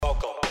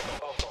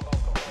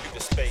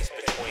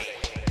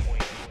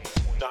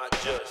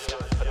just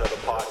another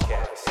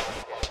podcast.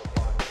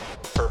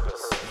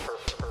 Purpose,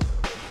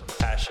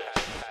 passion,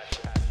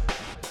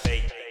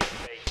 faith,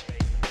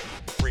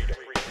 freedom.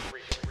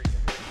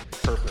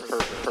 Purpose,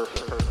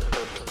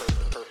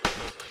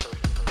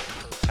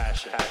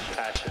 passion,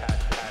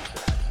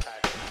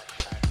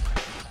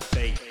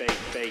 faith,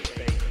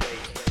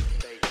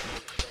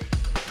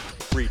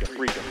 freedom.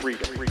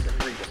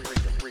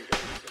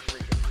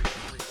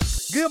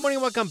 Good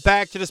morning, welcome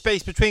back to the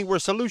space between where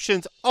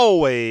solutions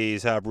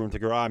always have room to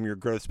grow. I'm your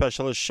growth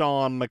specialist,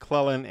 Sean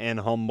McClellan, and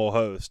humble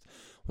host.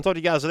 I'll talk to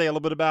you guys today a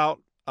little bit about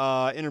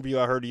interview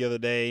I heard the other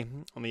day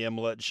on the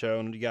Emmylette show.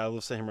 And you guys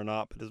listen to him or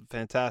not, but it's a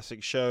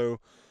fantastic show.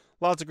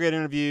 Lots of great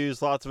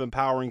interviews, lots of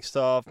empowering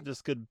stuff,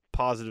 just good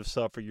positive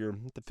stuff for to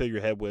fill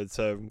your head with.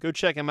 So go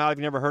check him out if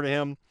you've never heard of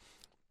him.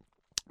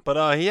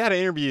 But he had an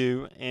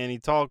interview and he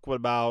talked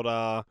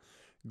about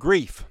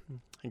grief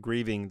and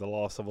grieving the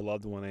loss of a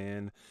loved one.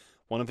 And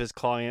one of his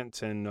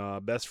clients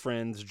and best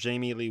friends,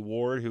 Jamie Lee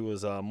Ward, who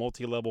was a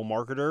multi-level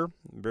marketer,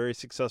 very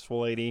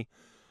successful lady,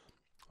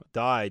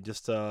 died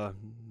just a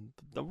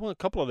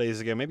couple of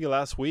days ago, maybe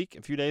last week,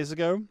 a few days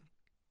ago.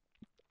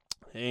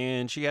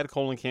 And she had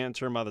colon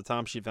cancer, and by the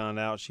time she found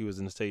out she was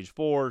in stage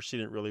 4, she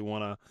didn't really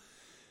want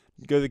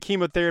to go the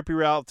chemotherapy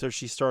route, so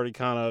she started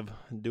kind of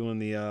doing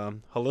the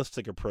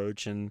holistic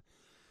approach. And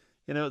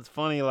you know, it's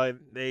funny, like,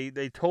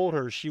 they told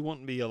her she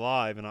wouldn't be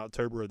alive in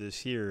October of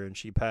this year, and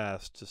she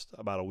passed just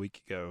about a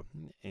week ago.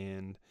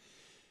 And,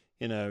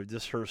 you know,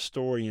 just her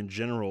story in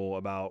general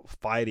about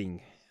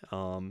fighting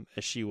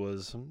as she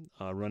was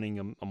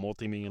running a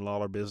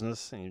multi-million-dollar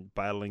business and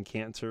battling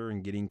cancer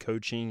and getting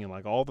coaching and,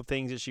 like, all the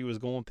things that she was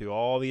going through,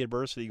 all the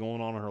adversity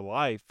going on in her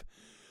life,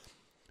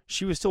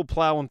 she was still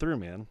plowing through,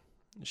 man.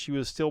 She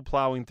was still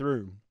plowing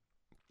through.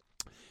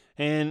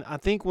 And I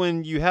think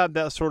when you have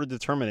that sort of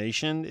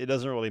determination, it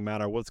doesn't really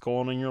matter what's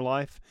going on in your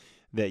life,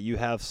 that you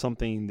have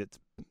something that's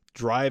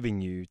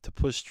driving you to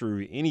push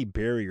through any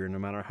barrier, no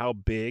matter how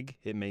big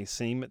it may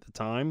seem at the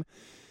time.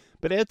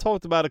 But Ed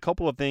talked about a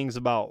couple of things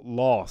about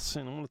loss,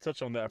 and I want to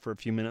touch on that for a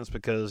few minutes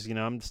because, you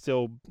know, I'm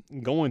still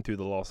going through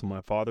the loss of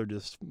my father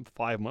just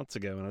 5 months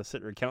ago, and I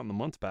sit there counting the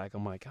months back.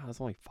 I'm like, God, it's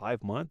only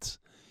 5 months?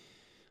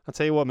 I'll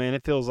tell you what, man,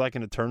 it feels like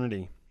an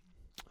eternity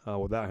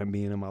without him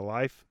being in my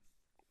life.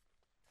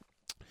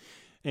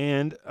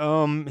 And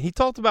he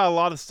talked about a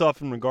lot of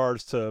stuff in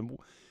regards to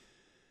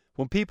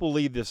when people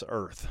leave this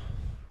earth,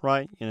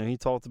 right? You know, he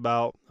talked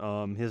about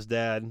his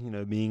dad, you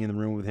know, being in the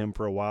room with him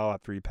for a while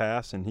after he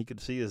passed, and he could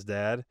see his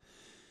dad,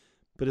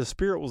 but his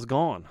spirit was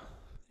gone.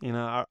 You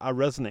know, I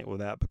resonate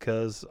with that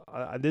because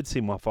I did see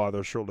my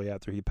father shortly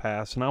after he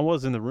passed, and I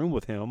was in the room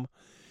with him,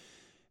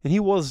 and he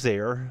was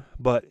there,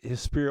 but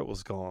his spirit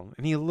was gone,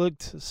 and he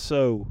looked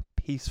so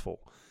peaceful.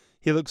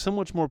 He looked so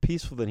much more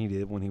peaceful than he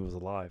did when he was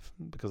alive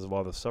because of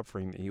all the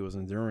suffering that he was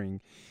enduring,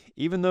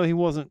 even though he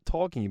wasn't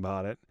talking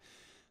about it.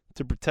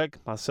 To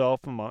protect myself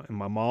and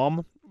my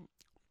mom,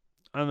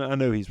 I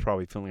know he's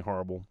probably feeling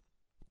horrible.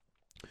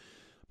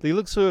 But he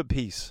looked so at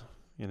peace.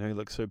 You know, he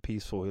looked so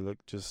peaceful. He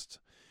looked just,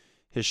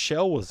 his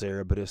shell was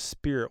there, but his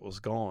spirit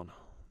was gone.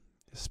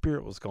 His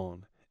spirit was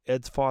gone.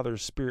 Ed's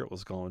father's spirit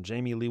was gone.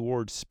 Jamie Lee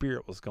Ward's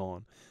spirit was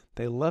gone.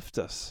 They left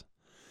us.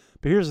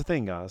 But here's the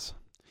thing, guys.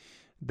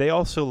 They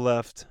also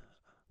left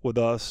with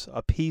us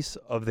a piece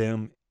of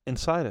them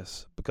inside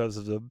us because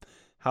of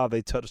how they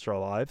touched our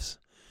lives,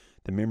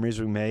 the memories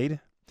we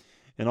made,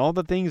 and all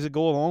the things that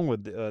go along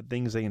with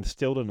things they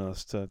instilled in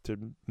us to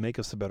make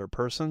us a better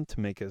person, to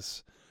make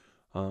us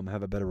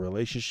have a better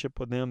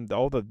relationship with them.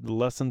 All the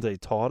lessons they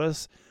taught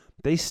us,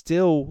 they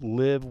still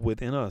live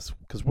within us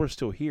because we're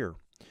still here.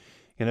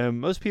 You know,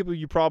 most people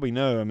you probably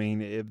know, I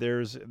mean, if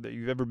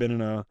you've ever been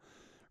in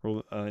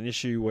an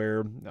issue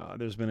where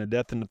there's been a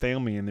death in the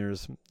family and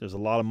there's a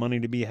lot of money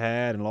to be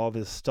had and all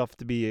this stuff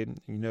to be, you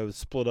know,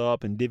 split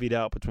up and divvied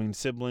out between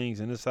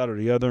siblings and this, that, or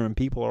the other, and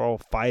people are all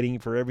fighting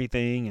for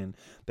everything and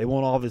they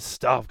want all this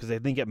stuff because they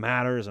think it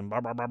matters and blah,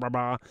 blah, blah, blah,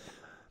 blah.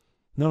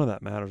 None of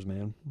that matters,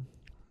 man.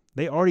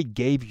 They already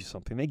gave you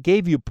something. They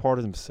gave you a part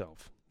of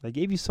themselves. They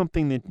gave you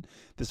something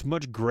that's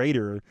much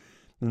greater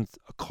than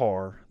a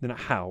car, than a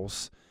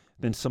house,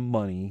 than some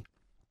money.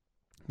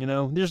 You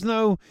know, there's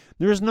no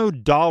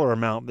dollar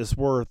amount that's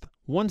worth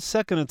 1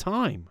 second of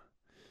time.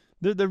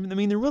 There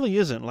really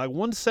isn't. Like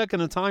 1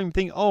 second of time, you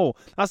think, oh,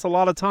 that's a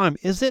lot of time.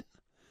 Is it?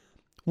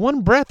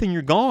 One breath and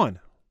you're gone.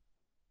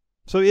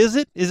 So is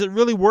it? Is it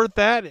really worth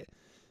that?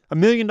 $1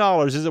 million,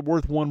 is it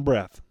worth one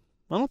breath?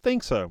 I don't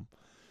think so.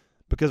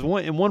 Because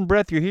in one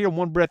breath you're here, in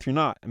one breath you're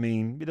not. I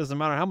mean, it doesn't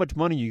matter how much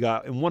money you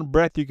got. In one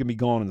breath you can be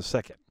gone in a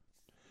second.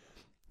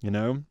 You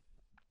know?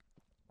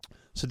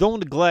 So don't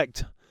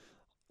neglect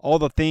all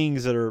the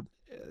things that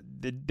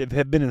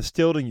have been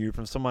instilled in you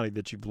from somebody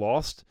that you've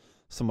lost,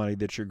 somebody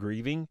that you're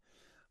grieving,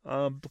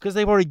 because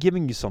they've already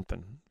given you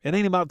something. It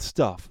ain't about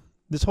stuff.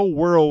 This whole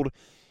world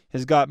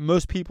has got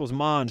most people's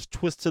minds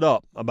twisted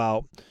up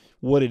about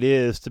what it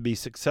is to be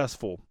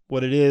successful,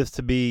 what it is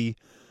to be,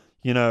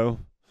 you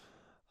know,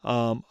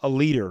 a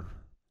leader.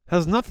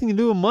 Has nothing to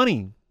do with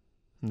money,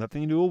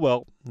 nothing to do with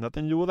wealth,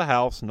 nothing to do with a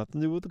house,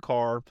 nothing to do with a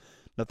car,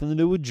 nothing to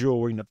do with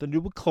jewelry, nothing to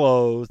do with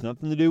clothes,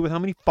 nothing to do with how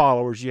many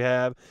followers you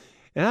have.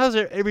 It has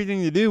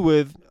everything to do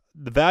with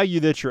the value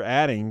that you're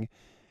adding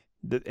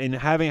and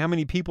having how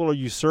many people are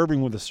you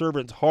serving with a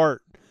servant's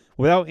heart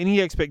without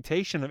any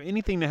expectation of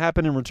anything to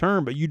happen in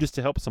return, but you just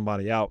to help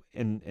somebody out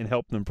and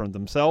help them from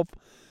themselves,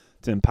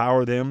 to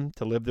empower them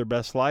to live their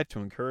best life, to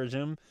encourage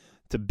them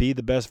to be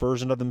the best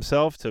version of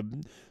themselves,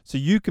 so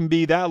you can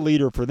be that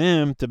leader for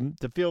them,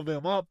 to fill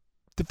them up,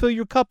 to fill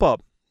your cup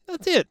up.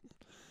 That's it.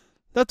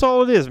 That's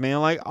all it is, man.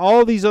 Like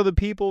all these other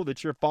people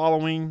that you're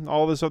following,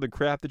 all this other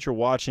crap that you're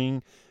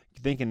watching,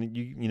 thinking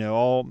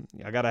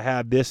I gotta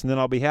have this and then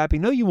I'll be happy.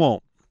 No, you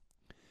won't.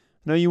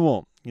 No, you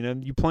won't.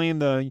 You playing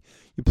the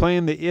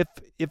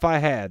if I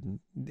had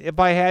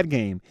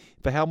game,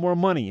 if I had more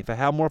money, if I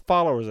had more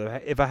followers,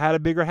 if I had a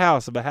bigger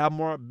house, if I had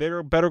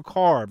better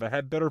car, if I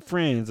had better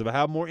friends, if I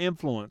had more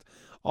influence.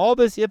 All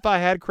this if I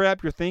had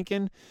crap you're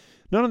thinking,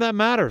 none of that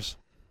matters.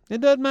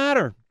 It doesn't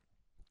matter.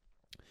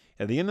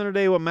 At the end of the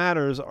day, what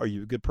matters, are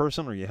you a good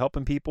person? Are you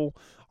helping people?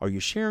 Are you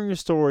sharing your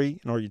story?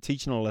 And are you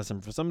teaching a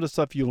lesson from some of the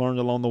stuff you learned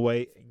along the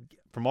way,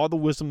 from all the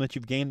wisdom that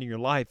you've gained in your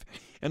life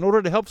in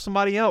order to help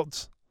somebody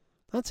else?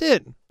 That's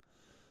it.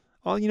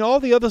 All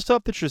the other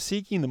stuff that you're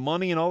seeking, the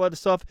money and all that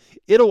stuff,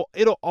 it'll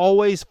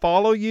always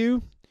follow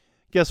you.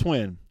 Guess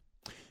when?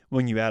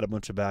 When you add a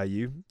bunch of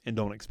value and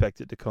don't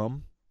expect it to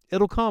come,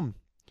 it'll come.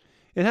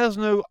 It has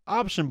no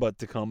option but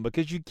to come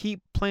because you keep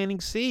planting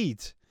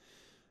seeds.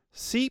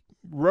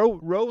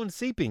 Row and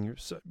seeping. Row.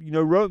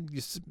 I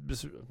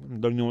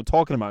don't know what I'm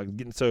talking about. I'm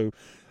getting so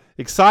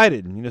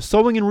excited.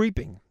 Sowing and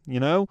reaping.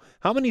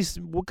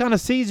 What kind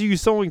of seeds are you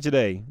sowing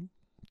today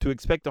to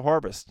expect a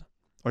harvest?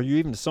 Are you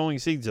even sowing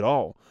seeds at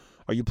all?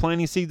 Are you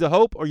planting seeds of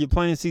hope or are you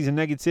planting seeds of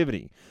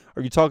negativity?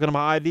 Are you talking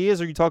about ideas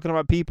or are you talking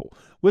about people?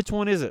 Which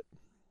one is it?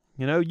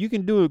 You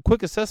can do a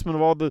quick assessment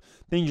of all the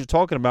things you're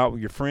talking about with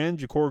your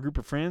friends, your core group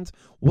of friends.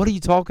 What are you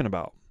talking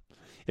about?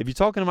 If you're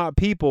talking about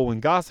people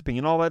and gossiping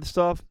and all that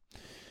stuff,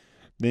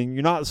 then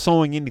you're not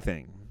sowing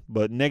anything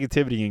but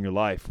negativity in your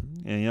life.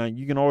 And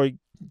you can already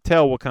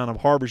tell what kind of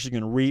harvest you're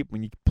going to reap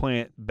when you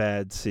plant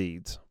bad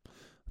seeds.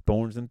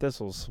 Thorns and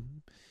thistles.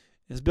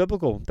 It's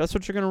biblical. That's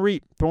what you're going to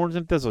reap. Thorns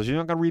and thistles. You're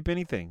not going to reap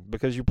anything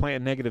because you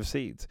plant negative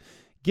seeds.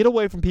 Get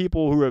away from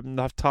people who are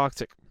not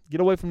toxic. Get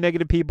away from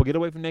negative people. Get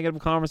away from negative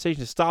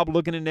conversations. Stop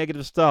looking at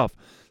negative stuff.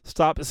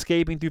 Stop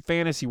escaping through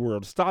fantasy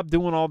world. Stop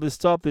doing all this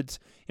stuff that's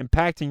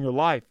impacting your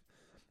life.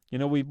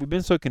 We've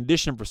been so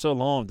conditioned for so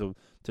long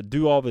to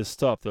do all this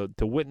stuff,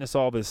 to witness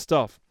all this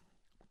stuff.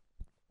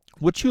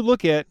 What you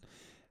look at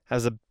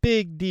has a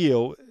big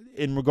deal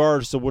in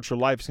regards to what your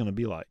life is going to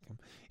be like.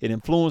 It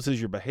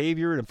influences your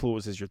behavior. It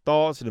influences your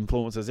thoughts. It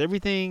influences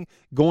everything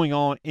going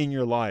on in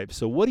your life.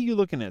 So what are you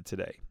looking at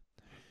today?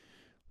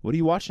 What are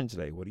you watching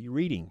today? What are you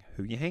reading?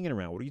 Who are you hanging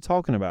around? What are you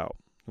talking about?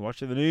 You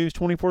watching the news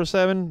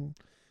 24/7?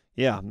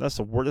 Yeah, that's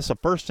the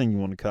first thing you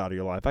want to cut out of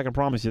your life. I can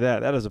promise you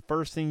that. That is the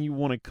first thing you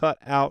want to cut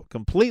out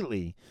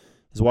completely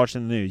is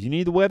watching the news. You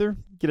need the weather?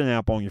 Get an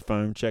app on your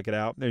phone. Check it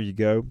out. There you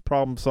go.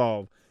 Problem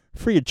solved.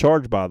 Free of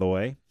charge, by the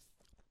way.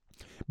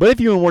 But if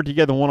you want to work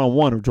together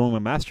one-on-one or join my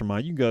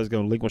mastermind, you guys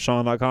go to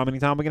linkwithsean.com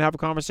anytime. We can have a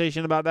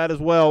conversation about that as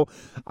well.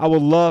 I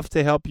would love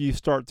to help you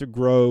start to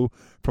grow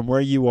from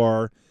where you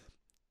are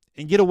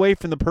and get away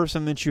from the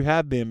person that you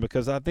have been,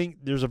 because I think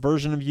there's a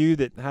version of you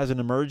that hasn't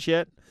emerged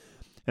yet,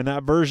 and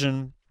that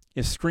version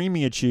is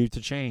screaming at you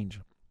to change,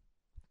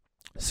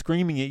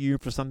 screaming at you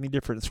for something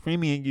different,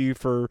 screaming at you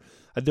for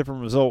a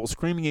different result,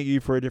 screaming at you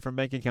for a different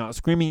bank account,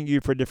 screaming at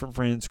you for a different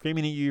friend,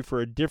 screaming at you for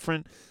a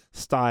different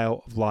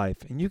style of life.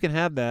 And you can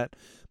have that,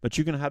 but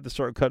you're going to have to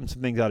start cutting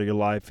some things out of your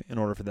life in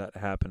order for that to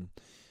happen.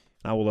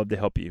 I would love to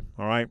help you.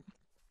 All right.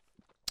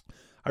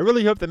 I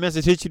really hope the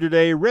message hit you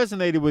today,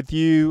 resonated with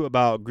you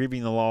about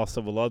grieving the loss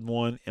of a loved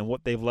one and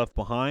what they've left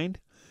behind.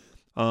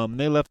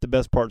 They left the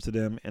best parts of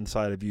them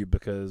inside of you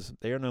because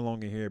they are no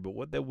longer here, but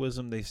what that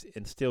wisdom they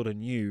instilled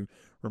in you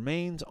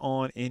remains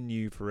on in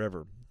you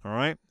forever. All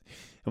right.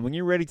 And when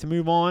you're ready to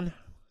move on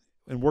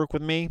and work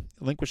with me,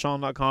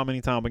 linkwithsean.com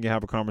anytime we can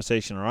have a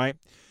conversation. All right.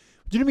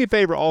 Would you do me a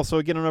favor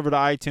also, get on over to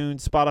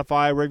iTunes,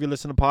 Spotify, wherever you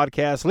listen to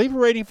podcasts, leave a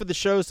rating for the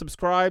show,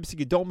 subscribe so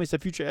you don't miss a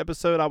future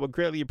episode. I would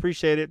greatly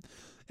appreciate it.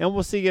 And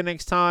we'll see you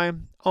next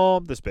time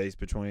on The Space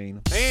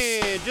Between.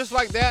 And just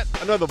like that,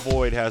 another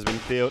void has been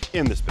filled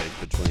in the space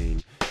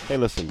between. Hey,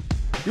 listen,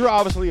 you're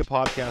obviously a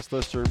podcast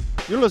listener.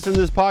 You're listening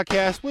to this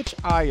podcast, which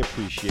I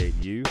appreciate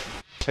you.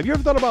 Have you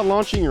ever thought about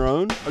launching your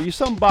own? Are you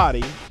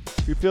somebody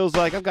who feels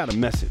like I've got a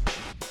message,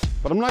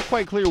 but I'm not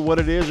quite clear what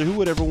it is or who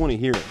would ever want to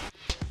hear it?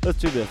 Let's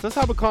do this. Let's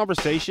have a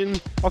conversation.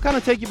 I'll kind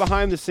of take you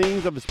behind the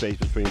scenes of The Space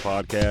Between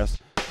podcast,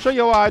 show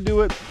you how I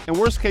do it, and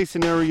worst case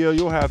scenario,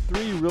 you'll have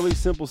 3 really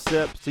simple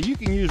steps that you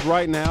can use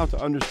right now to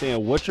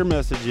understand what your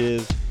message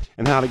is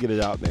and how to get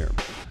it out there.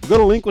 Go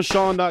to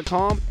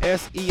linkwithsean.com,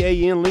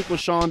 S-E-A-N,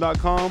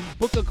 linkwithsean.com,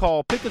 book a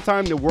call, pick a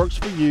time that works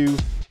for you,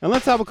 and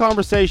let's have a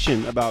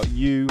conversation about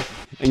you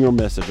and your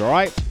message, all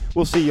right?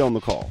 We'll see you on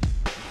the call.